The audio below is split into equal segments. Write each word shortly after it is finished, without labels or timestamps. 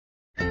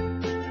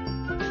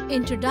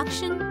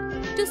Introduction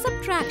to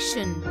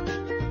Subtraction.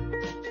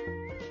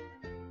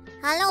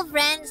 Hello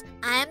friends,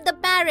 I am the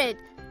parrot.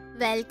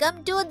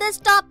 Welcome to this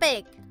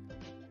topic.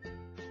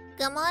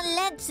 Come on,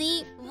 let's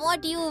see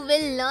what you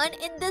will learn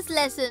in this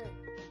lesson.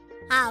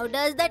 How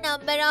does the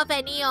number of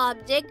any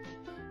object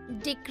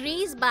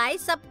decrease by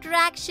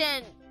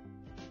subtraction?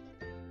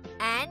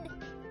 And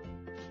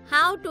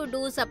how to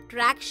do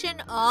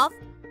subtraction of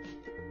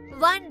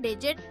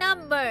one-digit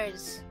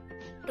numbers.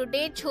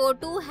 Today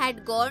Chotu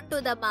had gone to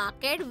the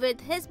market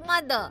with his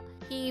mother.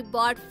 He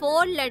bought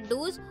 4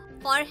 laddus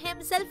for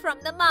himself from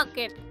the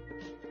market.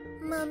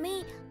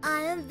 Mummy, I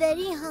am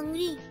very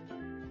hungry.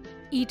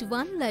 Eat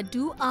 1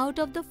 laddu out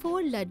of the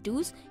 4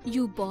 laddus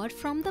you bought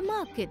from the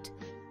market.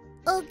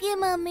 Okay,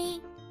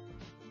 Mummy.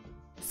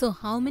 So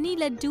how many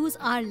laddus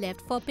are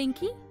left for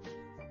Pinky?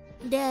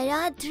 There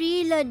are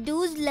 3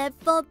 laddus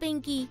left for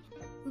Pinky.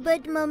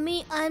 But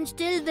Mummy, I am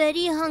still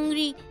very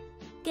hungry.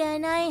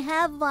 Can I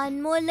have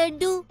 1 more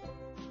laddu?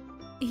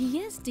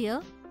 Yes,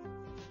 dear.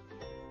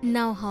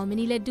 Now how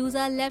many laddus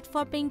are left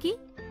for Pinky?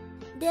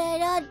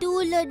 There are 2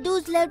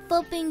 laddus left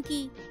for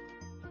Pinky.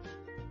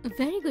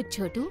 Very good,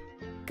 Chotu.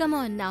 Come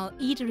on now,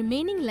 eat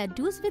remaining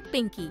laddus with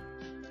Pinky.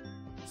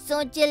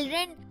 So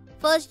children,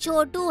 first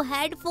Chotu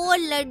had 4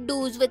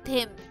 laddus with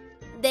him.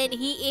 Then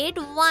he ate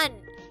 1.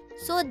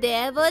 So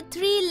there were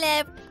 3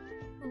 left.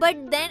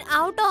 But then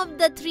out of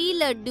the 3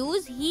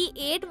 laddus, he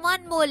ate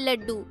 1 more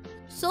laddu.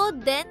 So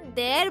then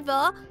there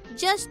were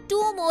just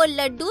 2 more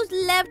laddus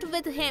left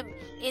with him.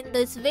 In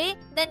this way,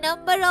 the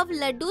number of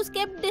laddus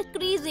kept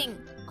decreasing.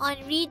 On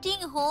reaching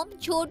home,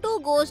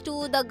 Chotu goes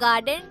to the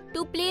garden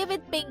to play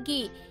with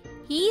Pinky.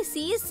 He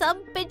sees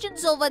some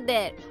pigeons over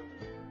there.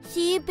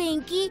 See,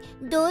 Pinky,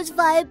 those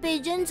 5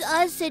 pigeons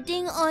are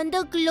sitting on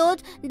the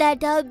clothes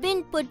that have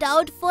been put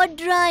out for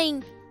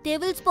drying. They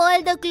will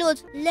spoil the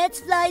clothes. Let's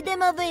fly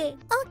them away.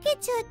 Okay,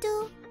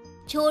 Chotu.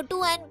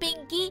 Chotu and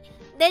Pinky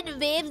then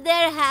waved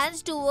their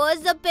hands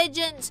towards the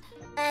pigeons,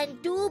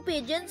 and 2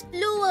 pigeons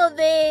flew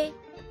away.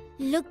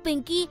 Look,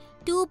 Pinky,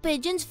 2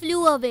 pigeons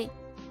flew away.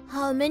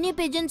 How many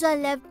pigeons are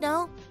left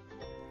now?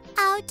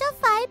 Out of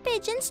 5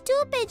 pigeons,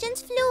 2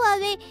 pigeons flew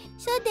away.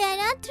 So there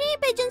are 3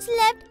 pigeons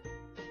left.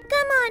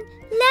 Come on,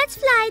 let's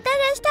fly the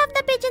rest of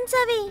the pigeons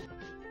away.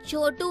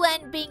 Chotu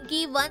and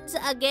Pinky once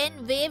again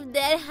waved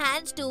their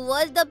hands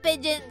towards the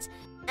pigeons,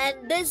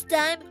 and this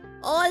time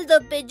all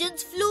the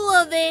pigeons flew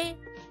away.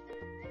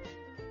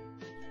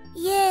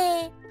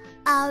 Yay!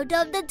 Out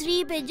of the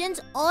 3 pigeons,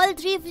 all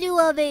 3 flew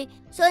away.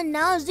 So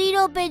now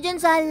 0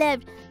 pigeons are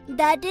left.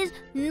 That is,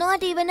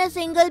 not even a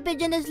single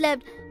pigeon is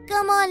left.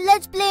 Come on,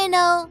 let's play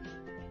now.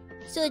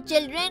 So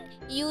children,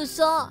 you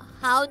saw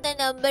how the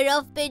number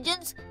of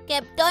pigeons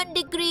kept on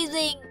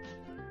decreasing.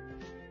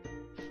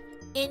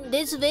 In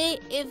this way,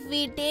 if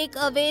we take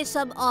away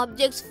some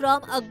objects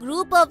from a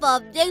group of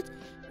objects,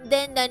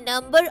 then the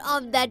number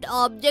of that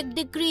object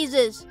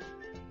decreases.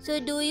 So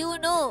do you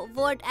know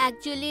what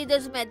actually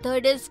this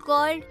method is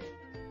called?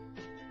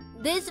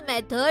 This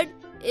method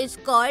is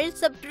called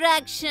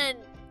subtraction.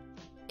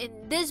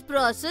 In this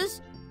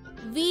process,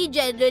 we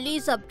generally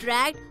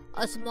subtract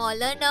a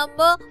smaller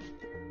number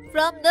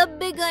from the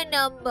bigger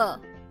number.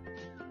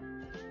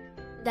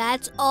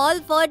 That's all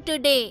for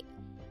today.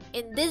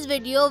 In this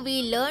video,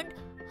 we learned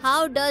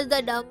how does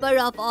the number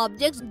of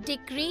objects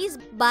decrease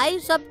by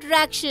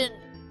subtraction.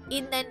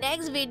 In the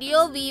next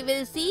video, we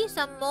will see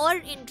some more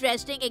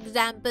interesting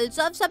examples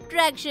of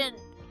subtraction.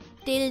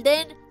 Till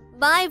then,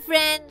 bye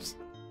friends.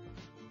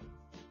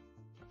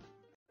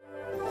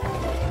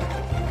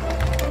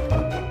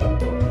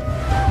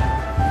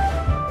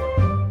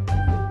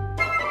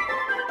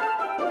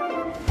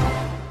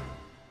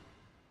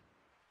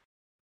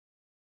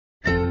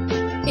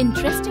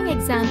 Interesting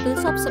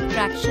examples of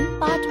subtraction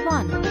part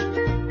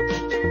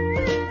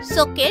 1.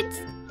 So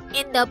kids,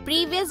 in the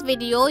previous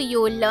video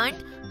you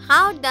learned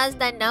how does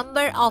the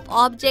number of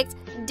objects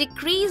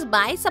decrease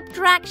by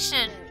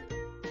subtraction.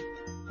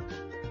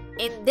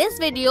 In this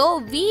video,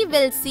 we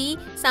will see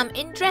some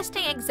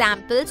interesting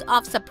examples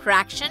of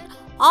subtraction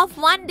of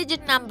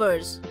one-digit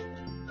numbers.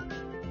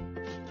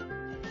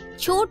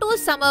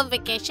 Chotu's summer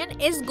vacation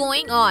is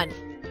going on.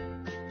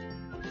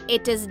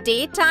 It is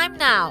daytime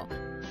now,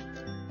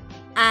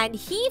 and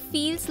he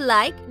feels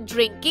like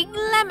drinking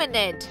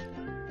lemonade.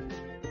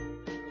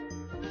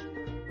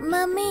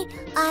 Mummy,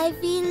 I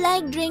feel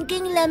like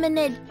drinking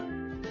lemonade.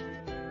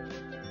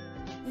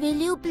 Will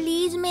you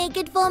please make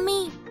it for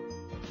me?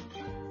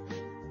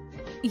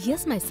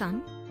 Yes, my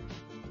son.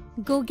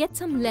 Go get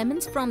some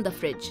lemons from the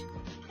fridge.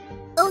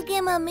 Okay,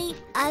 Mummy,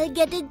 I'll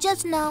get it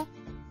just now.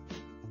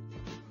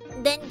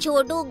 Then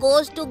Chotu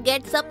goes to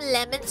get some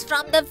lemons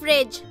from the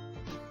fridge.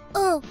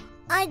 Oh,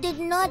 I did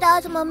not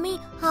ask Mummy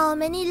how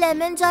many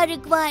lemons are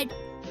required.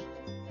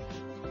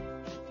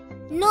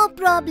 No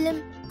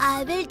problem.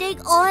 I will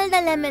take all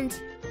the lemons.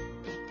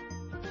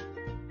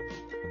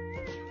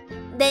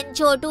 Then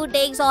Chotu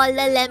takes all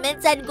the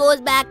lemons and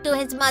goes back to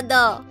his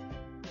mother.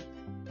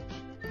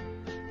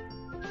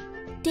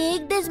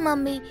 Take this,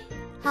 Mummy.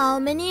 How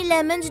many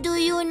lemons do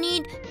you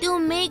need to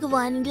make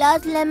 1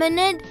 glass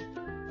lemonade?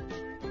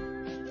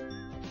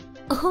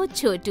 Oh,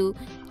 Chotu,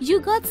 you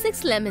got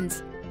 6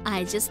 lemons.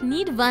 I just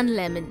need 1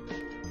 lemon.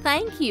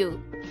 Thank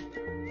you.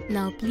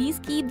 Now please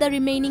keep the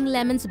remaining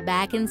lemons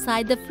back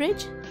inside the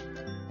fridge.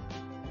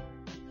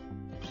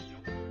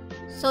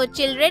 So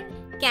children,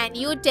 can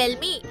you tell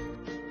me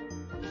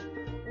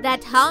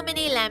that how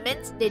many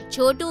lemons did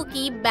Chotu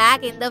keep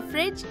back in the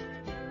fridge?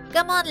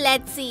 Come on,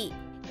 let's see.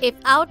 If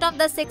out of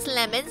the 6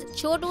 lemons,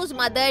 Chotu's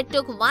mother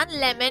took 1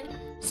 lemon,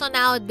 so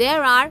now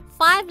there are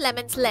 5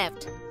 lemons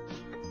left.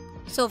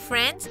 So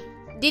friends,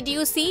 did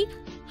you see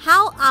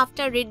how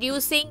after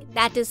reducing,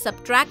 that is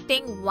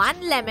subtracting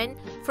 1 lemon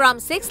from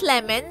 6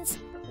 lemons,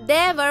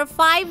 there were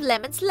 5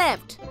 lemons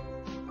left?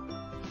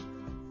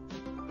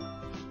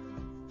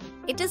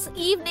 It is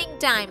evening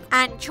time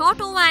and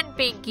Chotu and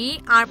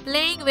Pinky are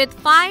playing with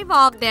 5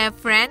 of their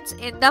friends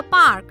in the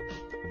park.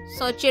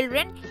 So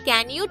children,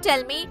 can you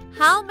tell me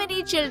how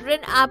many children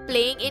are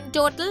playing in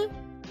total?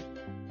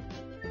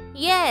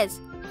 Yes,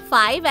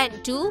 5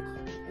 and 2,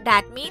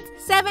 that means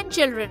 7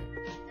 children.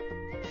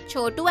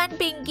 Chotu and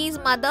Pinky's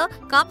mother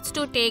comes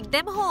to take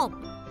them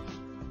home.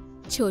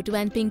 Chotu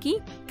and Pinky,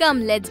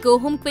 come, let's go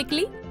home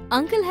quickly.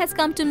 Uncle has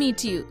come to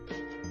meet you.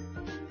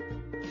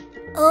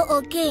 Oh,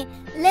 okay.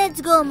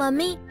 Let's go,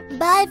 Mummy.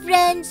 Bye,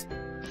 friends.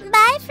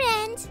 Bye,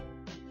 friends.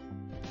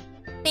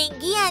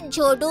 Pinky and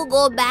Chotu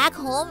go back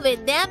home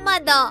with their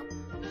mother.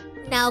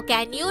 Now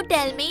can you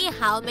tell me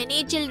how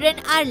many children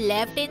are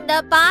left in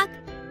the park?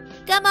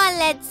 Come on,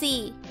 let's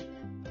see.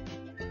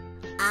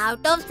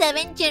 Out of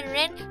 7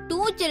 children,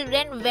 2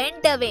 children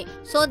went away.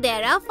 So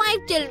there are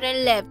 5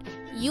 children left.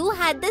 You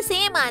had the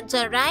same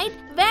answer, right?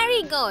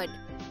 Very good.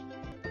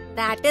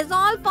 That is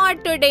all for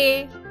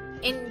today.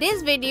 In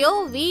this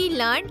video, we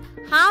learned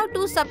how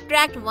to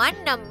subtract one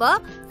number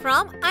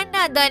from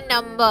another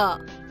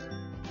number.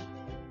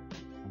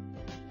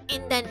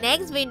 In the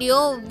next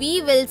video,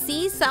 we will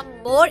see some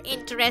more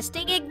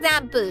interesting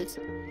examples.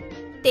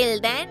 Till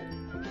then,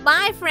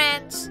 bye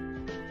friends.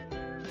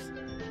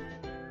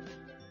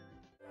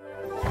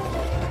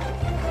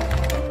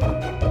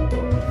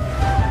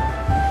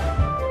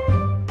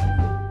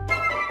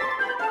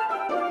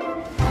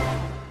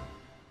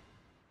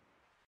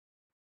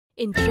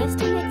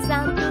 Interesting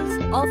examples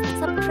of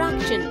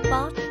subtraction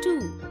part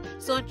 2.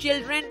 So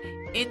children,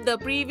 in the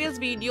previous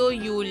video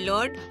you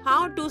learned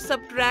how to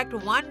subtract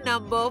one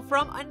number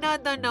from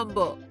another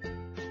number.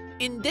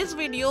 In this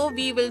video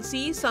we will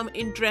see some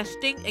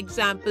interesting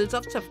examples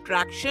of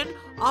subtraction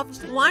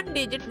of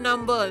one-digit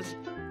numbers.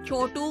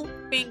 Chotu,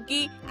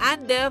 Pinky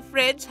and their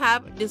friends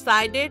have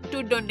decided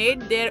to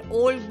donate their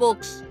old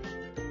books.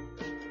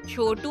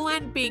 Chotu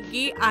and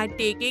Pinky are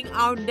taking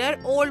out their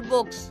old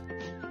books.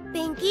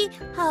 Pinky,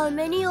 how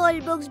many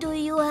old books do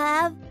you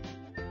have?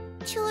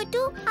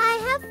 Chotu, I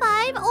have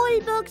 5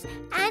 old books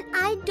and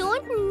I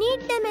don't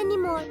need them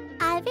anymore.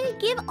 I will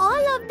give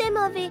all of them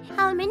away.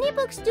 How many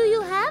books do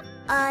you have?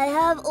 I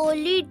have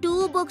only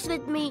 2 books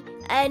with me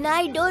and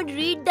I don't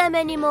read them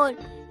anymore.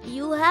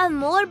 You have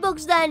more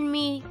books than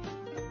me.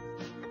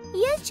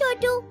 Yes,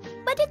 Chotu,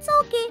 but it's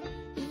okay.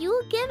 You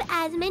give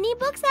as many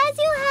books as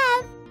you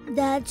have.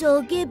 That's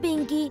okay,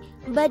 Pinky.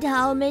 But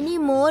how many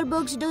more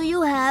books do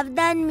you have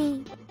than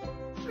me?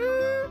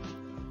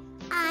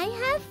 I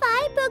have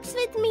 5 books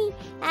with me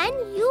and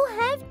you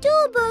have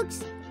 2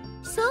 books.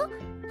 So,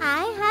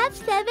 I have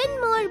 7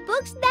 more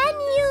books than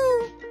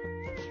you.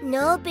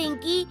 No,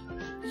 Pinky.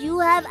 You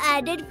have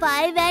added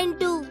 5 and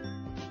 2.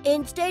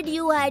 Instead,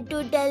 you had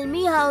to tell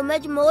me how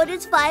much more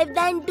is 5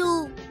 than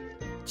 2.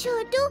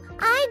 Chotu,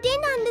 I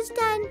didn't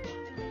understand.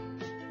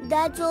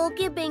 That's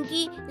okay,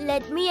 Pinky.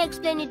 Let me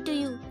explain it to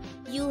you.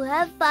 You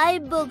have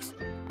 5 books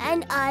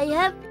and I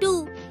have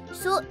 2.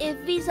 So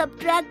if we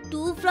subtract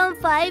 2 from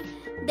 5,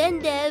 then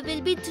there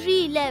will be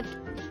 3 left.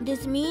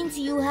 This means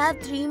you have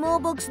 3 more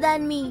books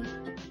than me.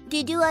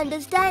 Did you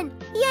understand?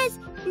 Yes.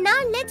 Now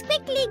let's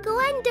quickly go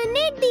and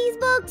donate these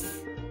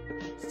books.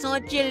 So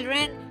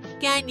children,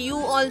 can you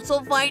also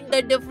find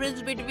the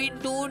difference between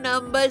 2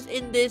 numbers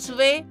in this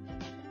way?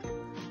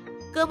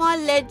 Come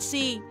on, let's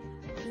see.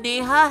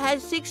 Neha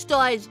has 6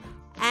 toys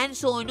and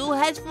Sonu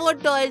has 4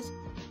 toys.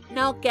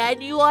 Now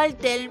can you all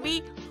tell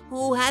me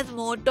who has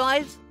more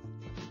toys?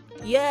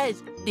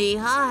 Yes,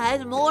 Neha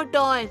has more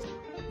toys.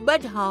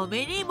 But how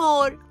many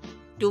more?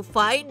 To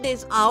find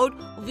this out,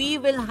 we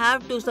will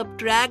have to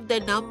subtract the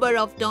number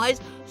of toys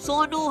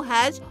Sonu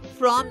has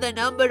from the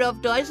number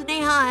of toys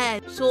Neha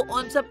has. So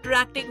on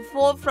subtracting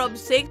 4 from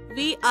 6,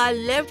 we are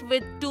left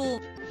with 2.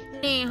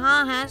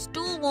 Neha has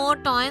 2 more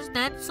toys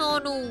than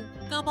Sonu.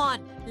 Come on,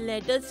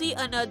 let us see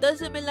another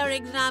similar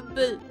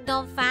example.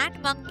 The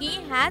fat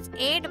monkey has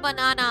 8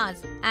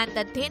 bananas and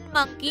the thin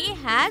monkey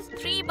has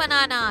 3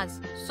 bananas.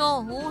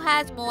 So who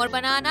has more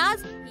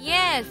bananas?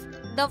 Yes,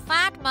 the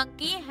fat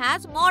monkey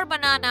has more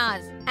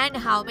bananas. And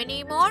how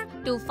many more?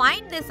 To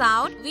find this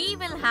out, we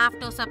will have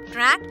to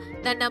subtract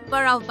the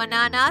number of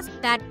bananas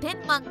that thin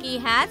monkey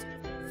has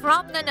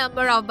from the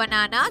number of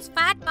bananas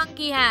fat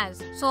monkey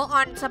has. So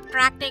on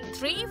subtracting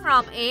 3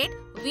 from 8,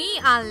 we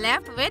are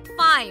left with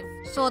 5.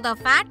 So the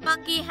fat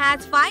monkey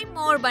has 5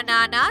 more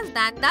bananas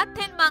than the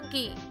thin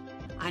monkey.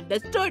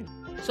 Understood?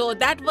 So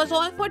that was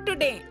all for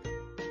today.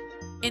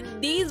 In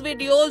these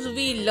videos,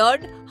 we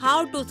learned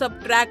how to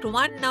subtract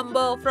one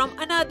number from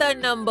another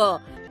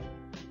number.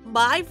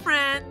 Bye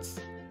friends.